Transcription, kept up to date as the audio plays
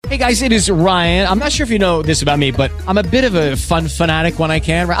Hey guys, it is Ryan. I'm not sure if you know this about me, but I'm a bit of a fun fanatic when I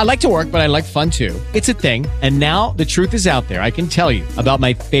can. I like to work, but I like fun too. It's a thing. And now the truth is out there. I can tell you about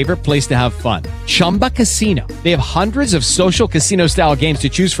my favorite place to have fun. Chumba Casino. They have hundreds of social casino style games to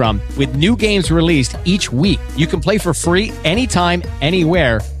choose from with new games released each week. You can play for free anytime,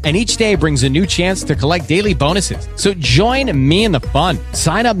 anywhere. And each day brings a new chance to collect daily bonuses. So join me in the fun.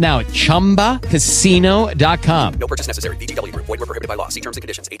 Sign up now at ChumbaCasino.com. No purchase necessary. VGW Group. Void where prohibited by law. See terms and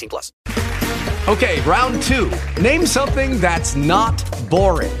conditions. 18+. Okay, round two. Name something that's not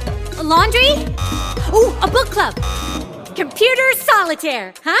boring. A laundry? Ooh, a book club. Computer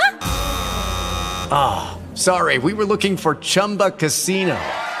solitaire, huh? Sorry, we were looking for Chumba Casino.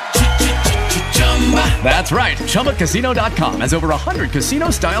 That's right. ChumbaCasino.com has over 100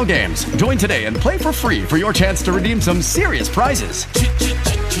 casino-style games. Join today and play for free for your chance to redeem some serious prizes.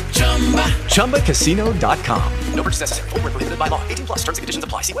 ChumbaCasino.com. No purchase necessary. Void where prohibited by law. 18+. Terms and conditions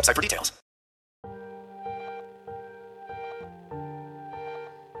apply. See website for details.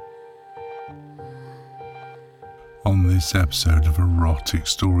 On this episode of Erotic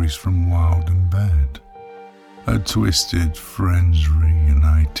Stories from Wild and Bad, a twisted friends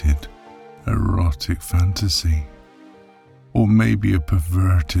reunited erotic fantasy, or maybe a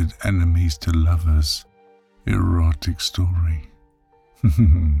perverted enemies to lovers erotic story.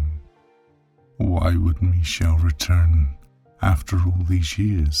 Why would Michelle return after all these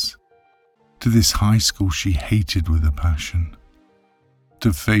years to this high school she hated with a passion,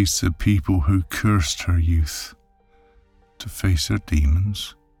 to face the people who cursed her youth, to face her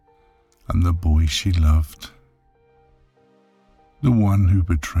demons and the boy she loved, the one who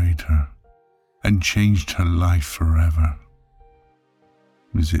betrayed her and changed her life forever?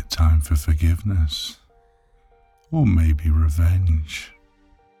 Is it time for forgiveness? Or maybe revenge?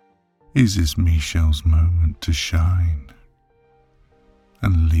 Is this Michelle's moment to shine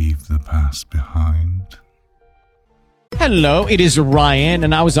and leave the past behind? Hello, it is Ryan,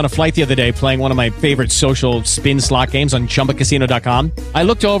 and I was on a flight the other day playing one of my favorite social spin slot games on ChumbaCasino.com. I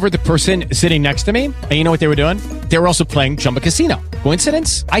looked over at the person sitting next to me, and you know what they were doing? They were also playing Chumba Casino.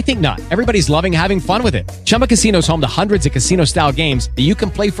 Coincidence? I think not. Everybody's loving having fun with it. Chumba Casino is home to hundreds of casino-style games that you can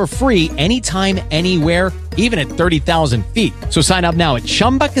play for free anytime, anywhere, even at 30,000 feet. So sign up now at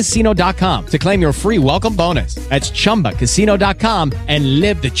ChumbaCasino.com to claim your free welcome bonus. That's ChumbaCasino.com and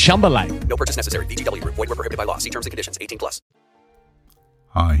live the Chumba life. No purchase necessary. VGW Group. Void where prohibited by law. See terms and conditions. 18+.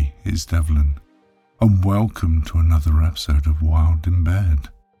 Hi, it's Devlin, and welcome to another episode of Wild in Bed,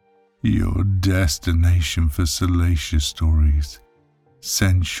 your destination for salacious stories,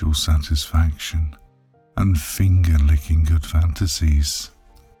 sensual satisfaction, and finger-licking good fantasies.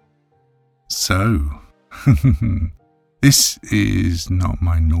 So, this is not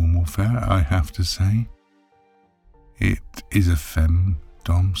my normal fare, I have to say. It is a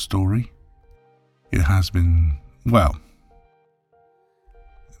femdom story. It has been, well,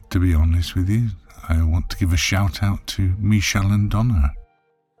 to be honest with you, I want to give a shout out to Michelle and Donna,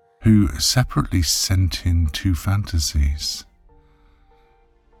 who separately sent in two fantasies.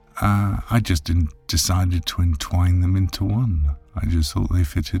 I just decided to entwine them into one. I just thought they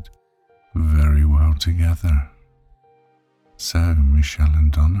fitted very well together. So, Michelle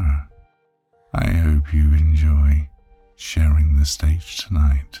and Donna, I hope you enjoy sharing the stage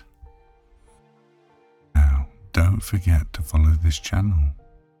tonight. Now, don't forget to follow this channel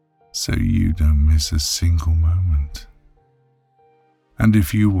so you don't miss a single moment. And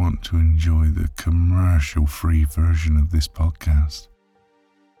if you want to enjoy the commercial-free version of this podcast,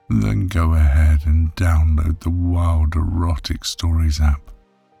 then go ahead and download the Wild Erotic Stories app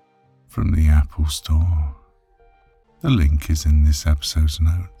from the Apple Store. The link is in this episode's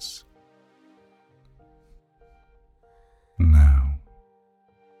notes. Now,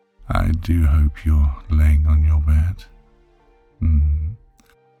 I do hope you're laying on your bed.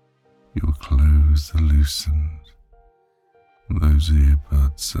 Your clothes are loosened. Those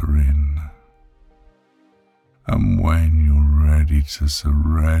earbuds are in. And when you're ready to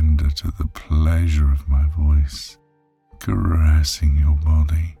surrender to the pleasure of my voice caressing your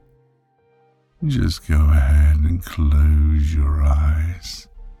body, just go ahead and close your eyes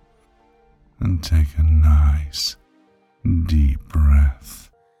and take a nice, deep breath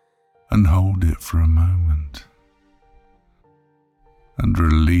and hold it for a moment. And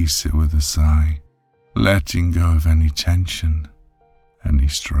release it with a sigh, letting go of any tension, any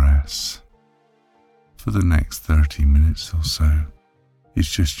stress. For the next 30 minutes or so,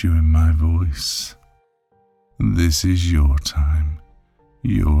 it's just you and my voice. This is your time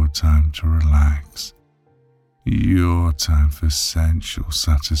to relax, your time for sensual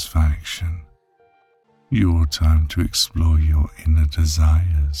satisfaction, Your time to explore your inner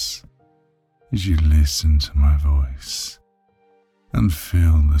desires as you listen to my voice and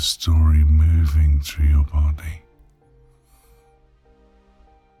feel the story moving through your body.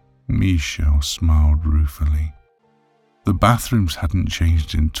 Michelle smiled ruefully. The bathrooms hadn't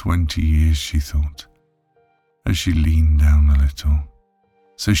changed in 20 years, she thought, as she leaned down a little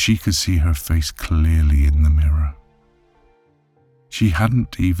so she could see her face clearly in the mirror. She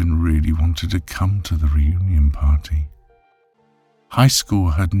hadn't even really wanted to come to the reunion party. High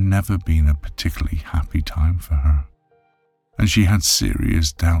school had never been a particularly happy time for her, and she had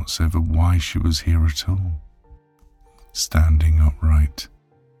serious doubts over why she was here at all. Standing upright,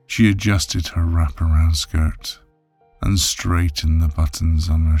 she adjusted her wraparound skirt and straightened the buttons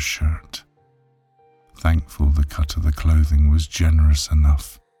on her shirt. Thankful the cut of the clothing was generous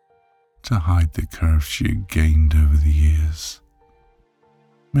enough to hide the curves she had gained over the years.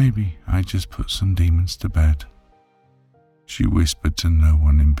 Maybe I just put some demons to bed, she whispered to no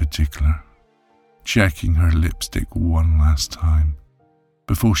one in particular, checking her lipstick one last time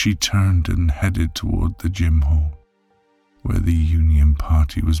before she turned and headed toward the gym hall where the union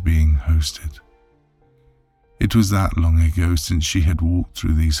party was being hosted. It was that long ago since she had walked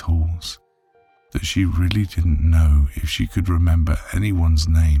through these halls that she really didn't know if she could remember anyone's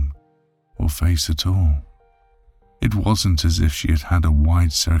name or face at all. It wasn't as if she had had a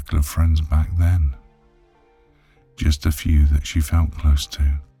wide circle of friends back then. Just a few that she felt close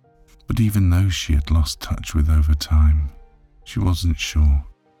to, but even those she had lost touch with over time. She wasn't sure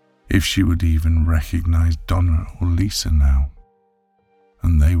if she would even recognize Donna or Lisa now,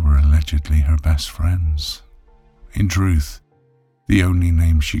 and they were allegedly her best friends. In truth, the only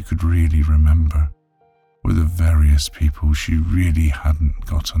names she could really remember were the various people she really hadn't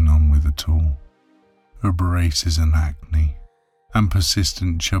gotten on with at all. Her braces and acne and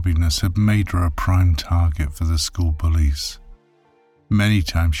persistent chubbiness had made her a prime target for the school bullies. Many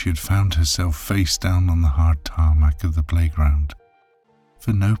times she had found herself face down on the hard tarmac of the playground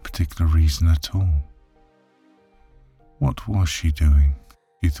for no particular reason at all. What was she doing?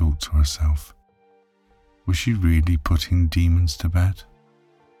 She thought to herself. Was she really putting demons to bed?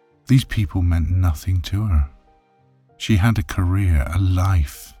 These people meant nothing to her. She had a career, a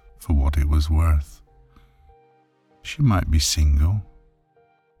life, for what it was worth. She might be single,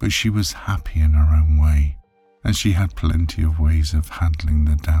 but she was happy in her own way, and she had plenty of ways of handling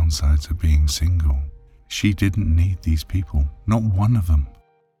the downsides of being single. She didn't need these people, not one of them,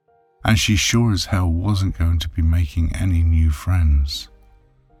 and she sure as hell wasn't going to be making any new friends.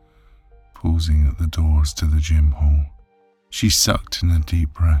 Pausing at the doors to the gym hall, she sucked in a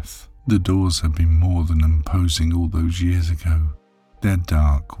deep breath. The doors had been more than imposing all those years ago. Their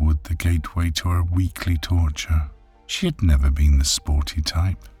dark wood the gateway to her weekly torture. She had never been the sporty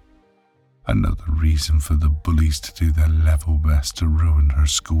type. Another reason for the bullies to do their level best to ruin her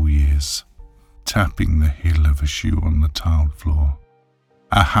school years. Tapping the heel of a shoe on the tiled floor,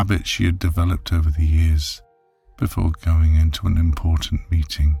 a habit she had developed over the years before going into an important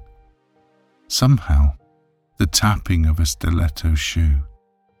meeting. Somehow, the tapping of a stiletto shoe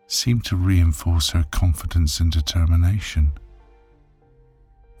seemed to reinforce her confidence and determination.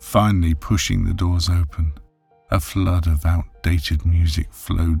 Finally pushing the doors open, a flood of outdated music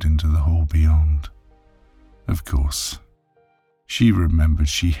flowed into the hall beyond. Of course, she remembered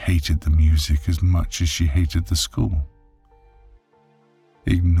she hated the music as much as she hated the school.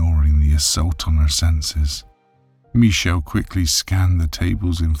 Ignoring the assault on her senses, Michelle quickly scanned the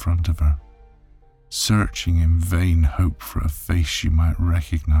tables in front of her, searching in vain hope for a face she might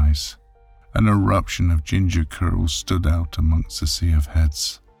recognize. An eruption of ginger curls stood out amongst the sea of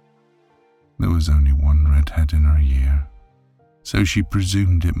heads. There was only one redhead in her year, so she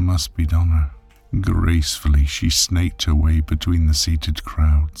presumed it must be Donna. Gracefully she snaked her way between the seated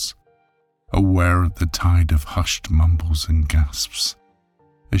crowds, aware of the tide of hushed mumbles and gasps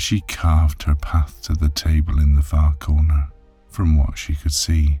as she carved her path to the table in the far corner. From what she could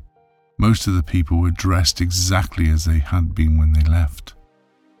see, most of the people were dressed exactly as they had been when they left,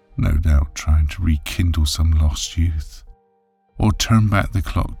 no doubt trying to rekindle some lost youth, or turn back the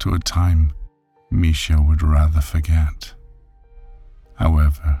clock to a time Michelle would rather forget.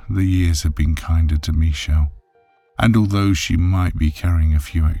 However, the years had been kinder to Michelle, and although she might be carrying a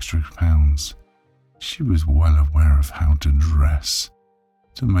few extra pounds, she was well aware of how to dress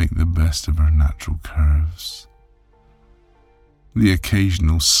to make the best of her natural curves. The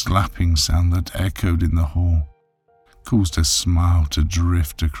occasional slapping sound that echoed in the hall caused a smile to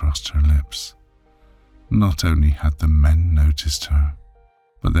drift across her lips. Not only had the men noticed her,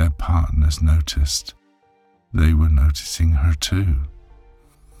 but their partners noticed. They were noticing her too.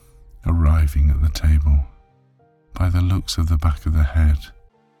 Arriving at the table, by the looks of the back of the head,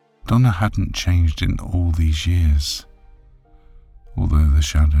 Donna hadn't changed in all these years. Although the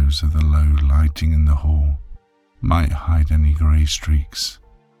shadows of the low lighting in the hall might hide any grey streaks,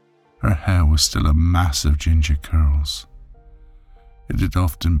 her hair was still a mass of ginger curls. It had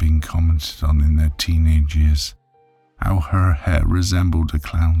often been commented on in their teenage years how her hair resembled a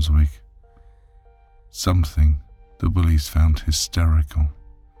clown's wig, something the bullies found hysterical.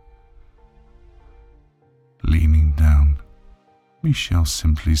 Leaning down, Michelle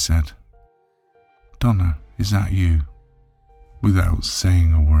simply said, "Donna, is that you?" Without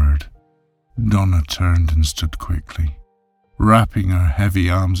saying a word, Donna turned and stood quickly, wrapping her heavy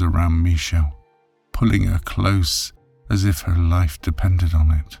arms around Michelle, pulling her close as if her life depended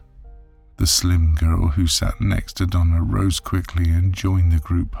on it. The slim girl who sat next to Donna rose quickly and joined the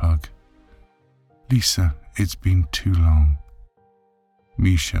group hug. "Lisa, it's been too long,"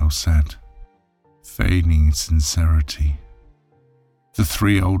 Michelle said, feigning sincerity. The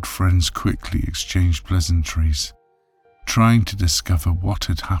three old friends quickly exchanged pleasantries, trying to discover what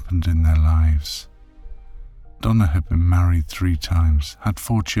had happened in their lives. Donna had been married 3 times, had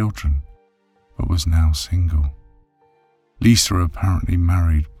 4 children, but was now single. Lisa apparently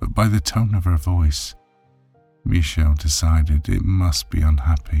married, but by the tone of her voice, Michelle decided it must be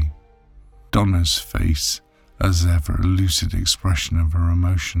unhappy. Donna's face, as ever a lucid expression of her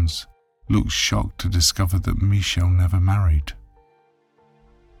emotions, looked shocked to discover that Michelle never married.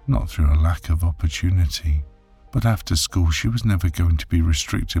 Not through a lack of opportunity, but after school she was never going to be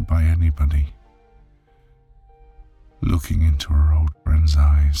restricted by anybody. Looking into her old friend's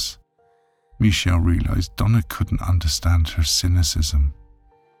eyes, Michelle realized Donna couldn't understand her cynicism,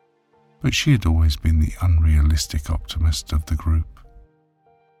 but she had always been the unrealistic optimist of the group.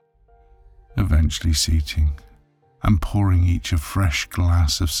 Eventually seating and pouring each a fresh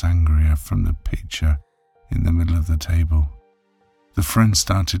glass of sangria from the pitcher in the middle of the table, the friends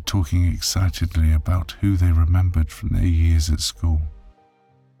started talking excitedly about who they remembered from their years at school.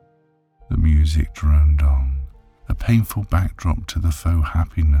 The music droned on, a painful backdrop to the faux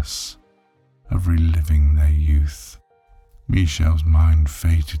happiness of reliving their youth. Michelle's mind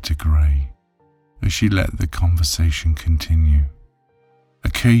faded to grey as she let the conversation continue,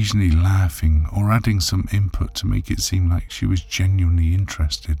 occasionally laughing or adding some input to make it seem like she was genuinely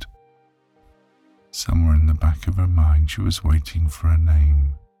interested. Somewhere in the back of her mind she was waiting for a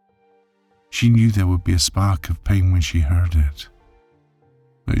name. She knew there would be a spark of pain when she heard it,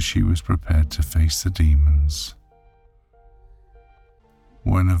 but she was prepared to face the demons.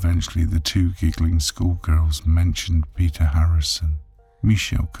 When eventually the 2 giggling schoolgirls mentioned Peter Harrison,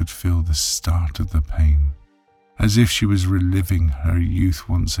 Michelle could feel the start of the pain, as if she was reliving her youth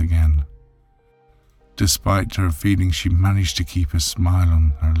once again. Despite her feeling, she managed to keep a smile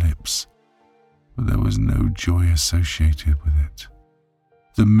on her lips, but there was no joy associated with it.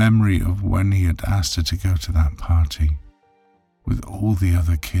 The memory of when he had asked her to go to that party, with all the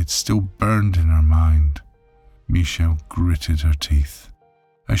other kids, still burned in her mind. Michelle gritted her teeth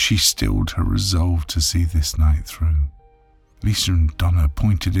as she stilled her resolve to see this night through. Lisa and Donna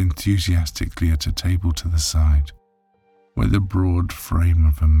pointed enthusiastically at a table to the side, where the broad frame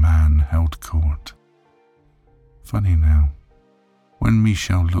of a man held court. Funny now, when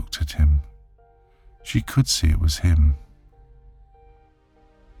Michelle looked at him, she could see it was him.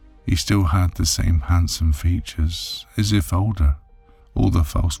 He still had the same handsome features, as if older. All the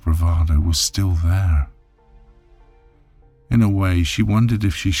false bravado was still there. In a way, she wondered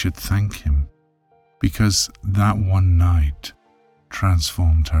if she should thank him, because that one night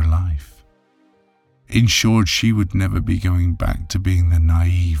transformed her life. Ensured she would never be going back to being the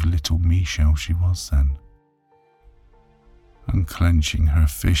naive little Michelle she was then. Unclenching her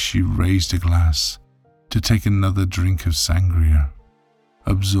fist, she raised a glass to take another drink of sangria,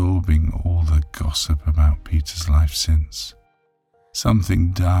 absorbing all the gossip about Peter's life since.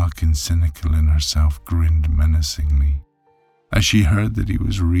 Something dark and cynical in herself grinned menacingly as she heard that he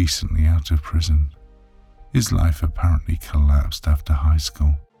was recently out of prison. His life apparently collapsed after high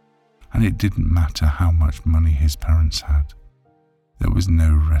school, and it didn't matter how much money his parents had. There was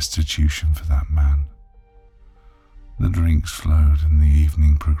no restitution for that man. The drinks flowed and the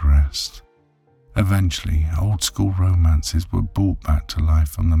evening progressed. Eventually, old school romances were brought back to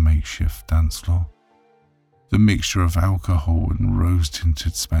life on the makeshift dance floor. The mixture of alcohol and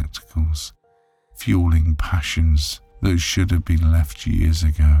rose-tinted spectacles, fueling passions that should have been left years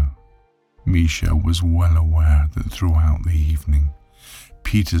ago. Michelle was well aware that throughout the evening,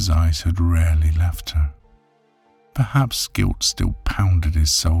 Peter's eyes had rarely left her. Perhaps guilt still pounded his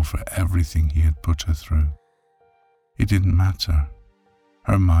soul for everything he had put her through. It didn't matter.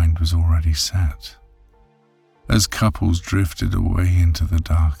 Her mind was already set. As couples drifted away into the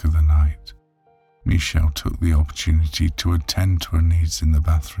dark of the night, Michelle took the opportunity to attend to her needs in the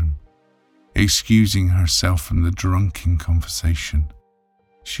bathroom. Excusing herself from the drunken conversation,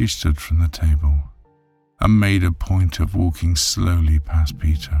 she stood from the table and made a point of walking slowly past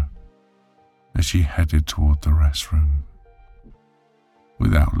Peter as she headed toward the restroom.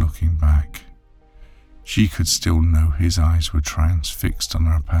 Without looking back, she could still know his eyes were transfixed on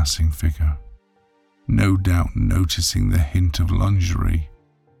her passing figure, no doubt noticing the hint of lingerie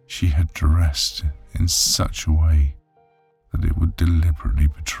she had dressed in such a way that it would deliberately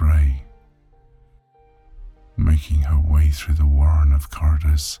betray. Making her way through the warren of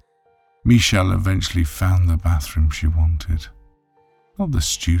corridors, Michelle eventually found the bathroom she wanted. Not the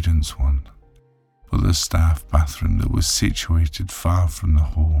students' one, but the staff bathroom that was situated far from the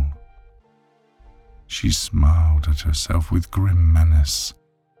hall. She smiled at herself with grim menace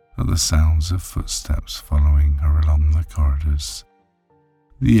at the sounds of footsteps following her along the corridors,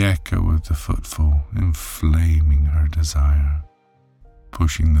 the echo of the footfall inflaming her desire.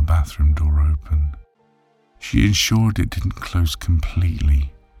 Pushing the bathroom door open, she ensured it didn't close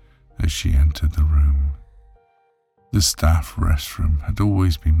completely as she entered the room. The staff restroom had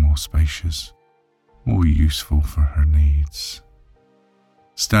always been more spacious, more useful for her needs.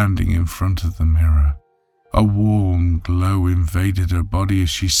 Standing in front of the mirror, a warm glow invaded her body as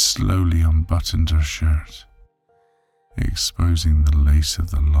she slowly unbuttoned her shirt, exposing the lace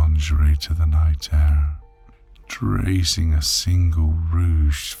of the lingerie to the night air, tracing a single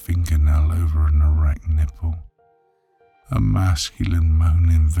rouged fingernail over an erect nipple. A masculine moan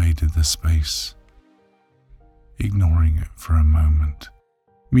invaded the space. Ignoring it for a moment,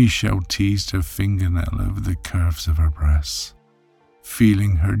 Michelle teased her fingernail over the curves of her breasts,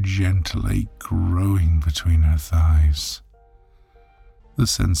 feeling her gentle ache growing between her thighs. The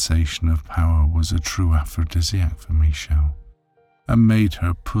sensation of power was a true aphrodisiac for Michelle, and made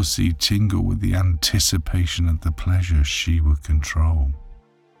her pussy tingle with the anticipation of the pleasure she would control.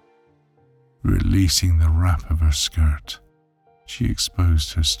 Releasing the wrap of her skirt, she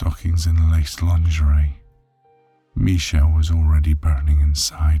exposed her stockings and lace lingerie. Michelle was already burning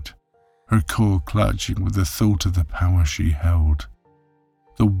inside, her core clutching with the thought of the power she held,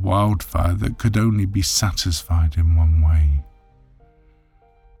 the wildfire that could only be satisfied in one way.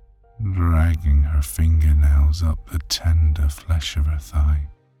 Dragging her fingernails up the tender flesh of her thigh,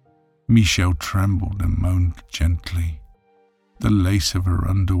 Michelle trembled and moaned gently, the lace of her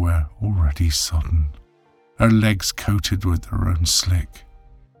underwear already sodden, her legs coated with their own slick.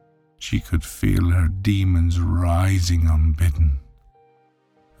 She could feel her demons rising unbidden.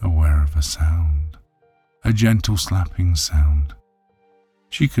 Aware of a sound, a gentle slapping sound,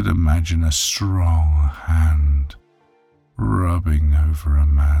 she could imagine a strong hand rubbing over a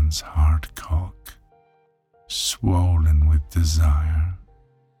man's hard cock, swollen with desire,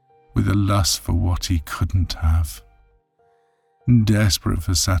 with a lust for what he couldn't have. Desperate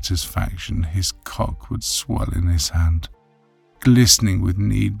for satisfaction, his cock would swell in his hand, glistening with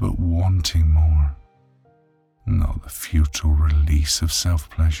need but wanting more. Not the futile release of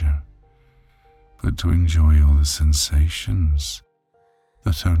self-pleasure, but to enjoy all the sensations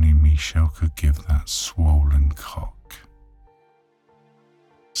that only Michelle could give that swollen cock.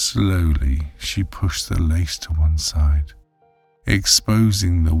 Slowly, she pushed the lace to one side,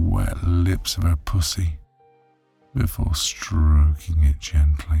 exposing the wet lips of her pussy before stroking it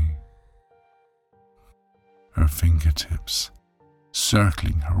gently. Her fingertips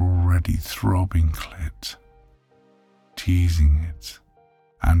circling her already throbbing clit, teasing it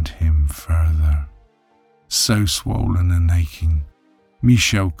and him further. So swollen and aching,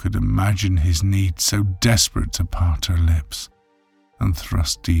 Michelle could imagine his need, so desperate to part her lips and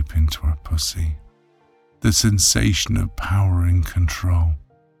thrust deep into her pussy. The sensation of power and control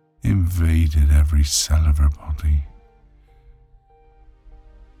invaded every cell of her body.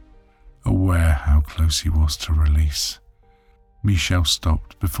 Aware how close he was to release, Michelle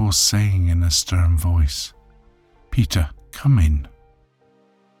stopped before saying in a stern voice, "Peter, come in."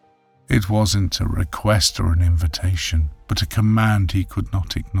 It wasn't a request or an invitation, but a command he could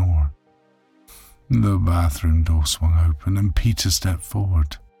not ignore. The bathroom door swung open and Peter stepped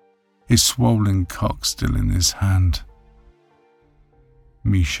forward, his swollen cock still in his hand.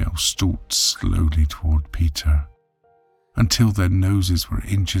 Michelle stalked slowly toward Peter until their noses were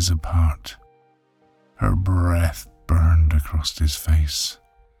inches apart. Her breath burned across his face.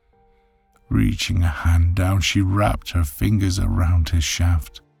 Reaching a hand down, she wrapped her fingers around his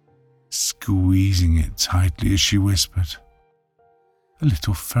shaft, squeezing it tightly as she whispered, "A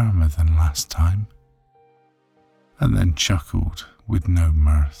little firmer than last time," and then chuckled with no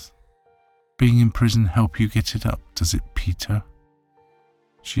mirth. Being in prison help you get it up, does it, Peter?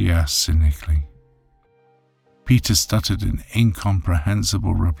 She asked cynically. Peter stuttered an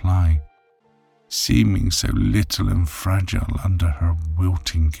incomprehensible reply, seeming so little and fragile under her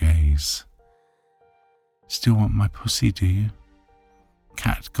wilting gaze. Still want my pussy, do you?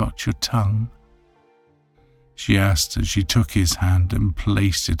 Cat got your tongue? She asked as she took his hand and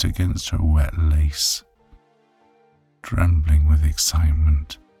placed it against her wet lace. Trembling with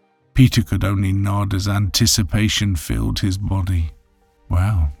excitement, Peter could only nod as anticipation filled his body.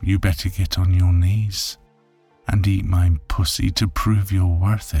 Well, you better get on your knees and eat my pussy to prove you're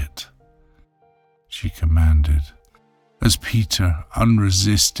worth it, she commanded, as Peter,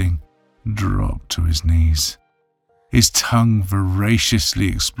 unresisting, dropped to his knees, his tongue voraciously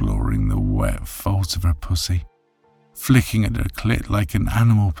exploring the wet folds of her pussy, flicking at her clit like an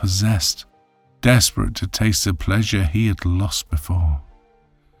animal possessed, desperate to taste the pleasure he had lost before.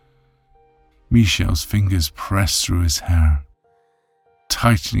 Michelle's fingers pressed through his hair,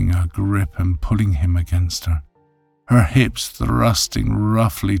 tightening her grip and pulling him against her, her hips thrusting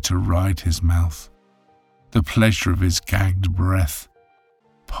roughly to ride his mouth, the pleasure of his gagged breath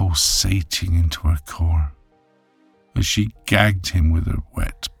pulsating into her core as she gagged him with her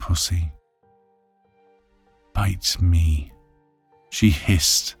wet pussy. Bite me, she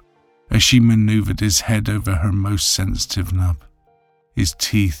hissed as she maneuvered his head over her most sensitive nub, his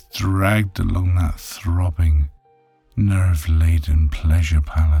teeth dragged along that throbbing, nerve-laden pleasure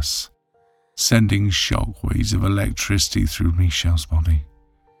palace, sending shockwaves of electricity through Michelle's body.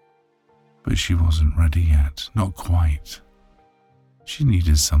 But she wasn't ready yet, not quite. She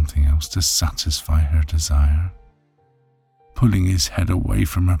needed something else to satisfy her desire. Pulling his head away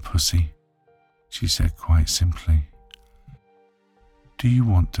from her pussy, she said quite simply, Do you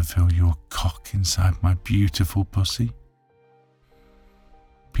want to feel your cock inside my beautiful pussy?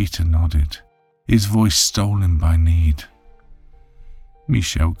 Peter nodded, his voice stolen by need.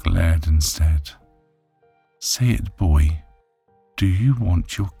 Michelle glared instead. Say it, boy. Do you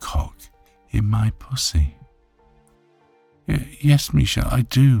want your cock in my pussy? Yes, Michelle, I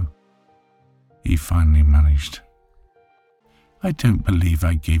do, he finally managed. I don't believe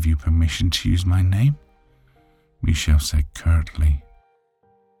I gave you permission to use my name, Michelle said curtly.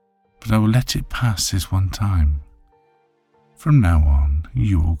 But I will let it pass this one time. From now on,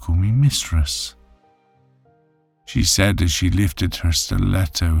 you will call me Mistress, she said as she lifted her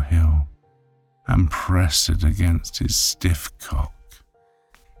stiletto heel and pressed it against his stiff cock.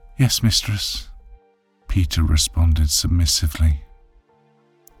 Yes, Mistress, Peter responded submissively.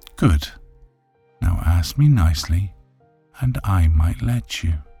 Good. Now ask me nicely, and I might let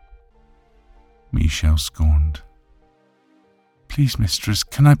you. Michelle scorned. Please, Mistress,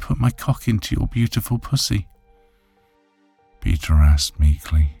 can I put my cock into your beautiful pussy? Peter asked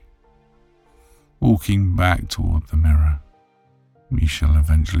meekly. Walking back toward the mirror, Michelle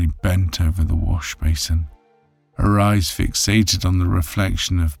eventually bent over the wash basin, her eyes fixated on the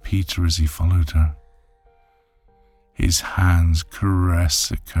reflection of Peter as he followed her. His hands caressed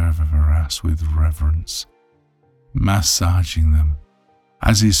the curve of her ass with reverence, massaging them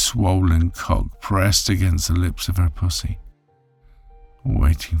as his swollen cock pressed against the lips of her pussy.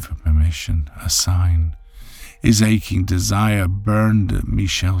 Waiting for permission, a sign, his aching desire burned at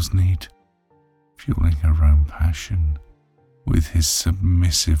Michelle's need, fueling her own passion with his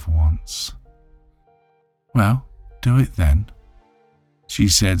submissive wants. Well, do it then, she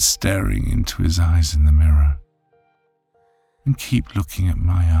said, staring into his eyes in the mirror. And keep looking at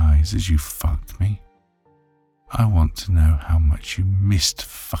my eyes as you fucked me. I want to know how much you missed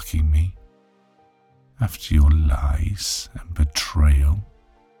fucking me after your lies and betrayal.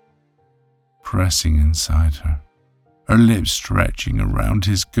 Pressing inside her, her lips stretching around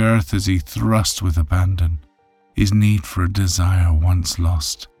his girth as he thrust with abandon, his need for a desire once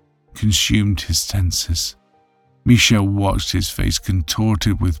lost consumed his senses. Michelle watched his face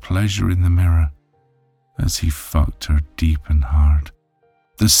contorted with pleasure in the mirror as he fucked her deep and hard.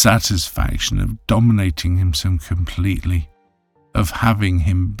 The satisfaction of dominating him so completely, of having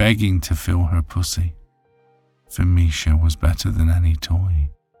him begging to fill her pussy, for Michelle was better than any toy,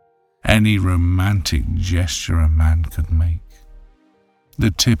 any romantic gesture a man could make.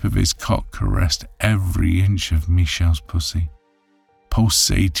 The tip of his cock caressed every inch of Michelle's pussy,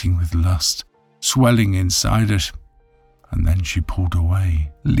 pulsating with lust, swelling inside her, and then she pulled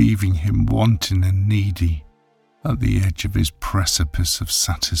away, leaving him wanting and needy at the edge of his precipice of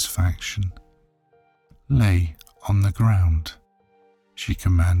satisfaction. Lay on the ground, she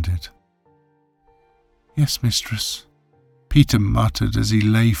commanded. Yes, Mistress, Peter muttered as he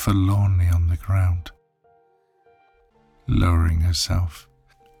lay forlornly on the ground. lowering herself.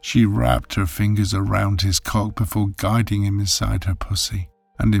 She wrapped her fingers around his cock before guiding him inside her pussy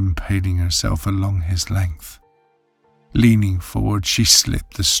and impaling herself along his length. Leaning forward, she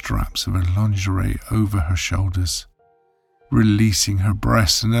slipped the straps of her lingerie over her shoulders, releasing her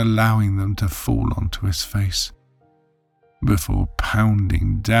breasts and allowing them to fall onto his face, before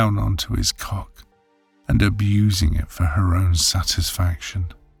pounding down onto his cock and abusing it for her own satisfaction.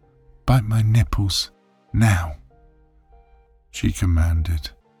 "Bite my nipples, now," she commanded,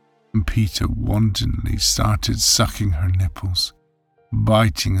 and Peter wantonly started sucking her nipples,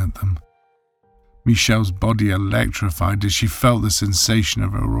 biting at them. Michelle's body electrified as she felt the sensation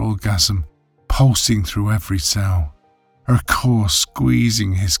of her orgasm pulsing through every cell, her core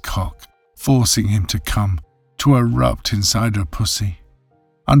squeezing his cock, forcing him to come, to erupt inside her pussy.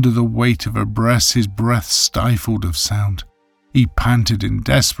 Under the weight of her breasts, his breath stifled of sound. He panted in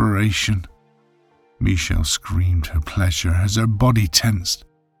desperation. Michelle screamed her pleasure as her body tensed,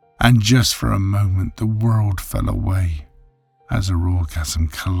 and just for a moment the world fell away as her orgasm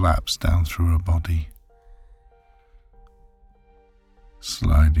collapsed down through her body.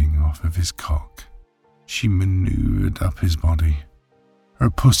 Sliding off of his cock, she maneuvered up his body, her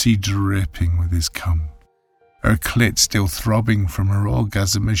pussy dripping with his cum, her clit still throbbing from her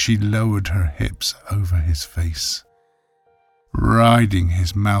orgasm as she lowered her hips over his face. Riding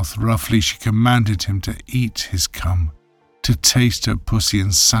his mouth roughly, she commanded him to eat his cum, to taste her pussy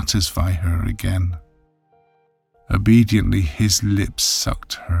and satisfy her again. Obediently, his lips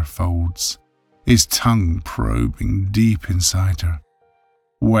sucked her folds, his tongue probing deep inside her,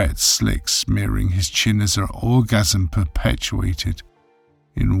 wet slick smearing his chin as her orgasm perpetuated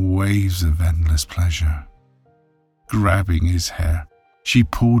in waves of endless pleasure. Grabbing his hair, she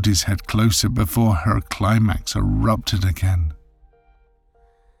pulled his head closer before her climax erupted again.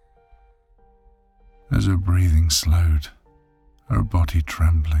 As her breathing slowed, her body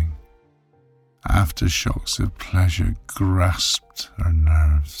trembling, aftershocks of pleasure grasped her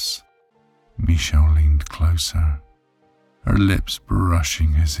nerves. Michelle leaned closer, her lips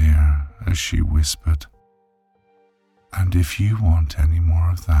brushing his ear as she whispered, "And if you want any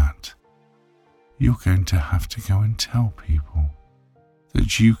more of that, you're going to have to go and tell people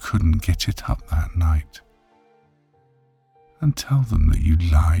that you couldn't get it up that night. And tell them that you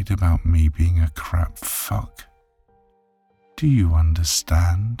lied about me being a crap fuck. Do you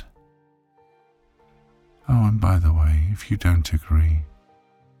understand? Oh, and by the way, if you don't agree,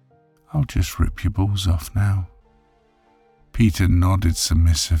 I'll just rip your balls off now." Peter nodded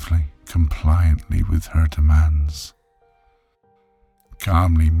submissively, compliantly with her demands.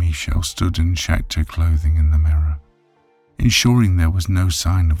 Calmly, Michelle stood and checked her clothing in the mirror, ensuring there was no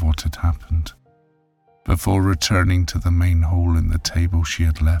sign of what had happened, before returning to the main hall in the table she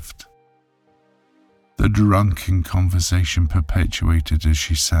had left. The drunken conversation perpetuated as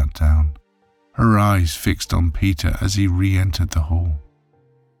she sat down, her eyes fixed on Peter as he re-entered the hall,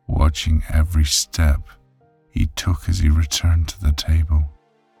 watching every step he took as he returned to the table,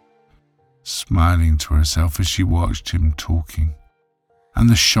 smiling to herself as she watched him talking, and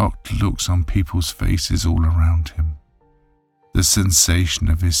the shocked looks on people's faces all around him, the sensation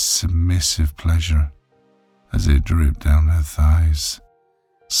of his submissive pleasure as it dripped down her thighs,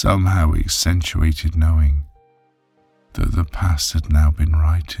 somehow accentuated knowing that the past had now been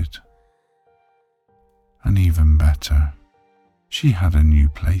righted. And even better, she had a new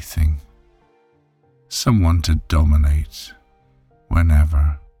plaything, someone to dominate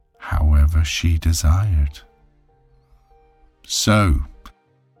whenever, however she desired. So,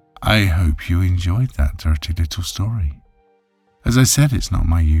 I hope you enjoyed that dirty little story. As I said, it's not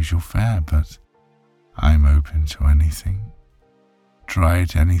my usual fare, but I'm open to anything.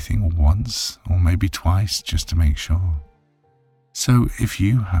 Tried anything once or maybe twice just to make sure. So if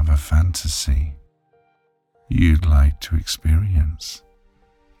you have a fantasy you'd like to experience,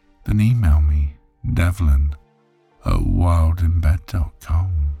 then email me,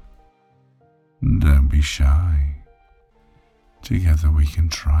 devlin@wildinbed.com. Don't be shy. Together we can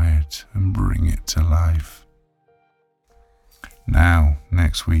try it and bring it to life. Now,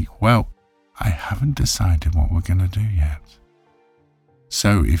 next week, well, I haven't decided what we're going to do yet.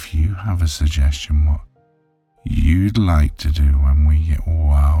 So if you have a suggestion what you'd like to do when we get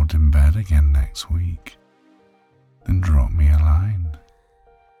wild in bed again next week, then drop me a line.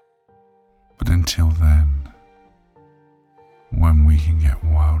 But until then, when we can get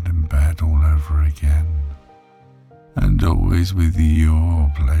wild in bed all over again, and always with your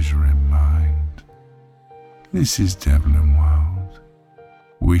pleasure in mind, this is Devlin Wild,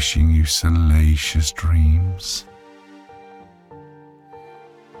 wishing you salacious dreams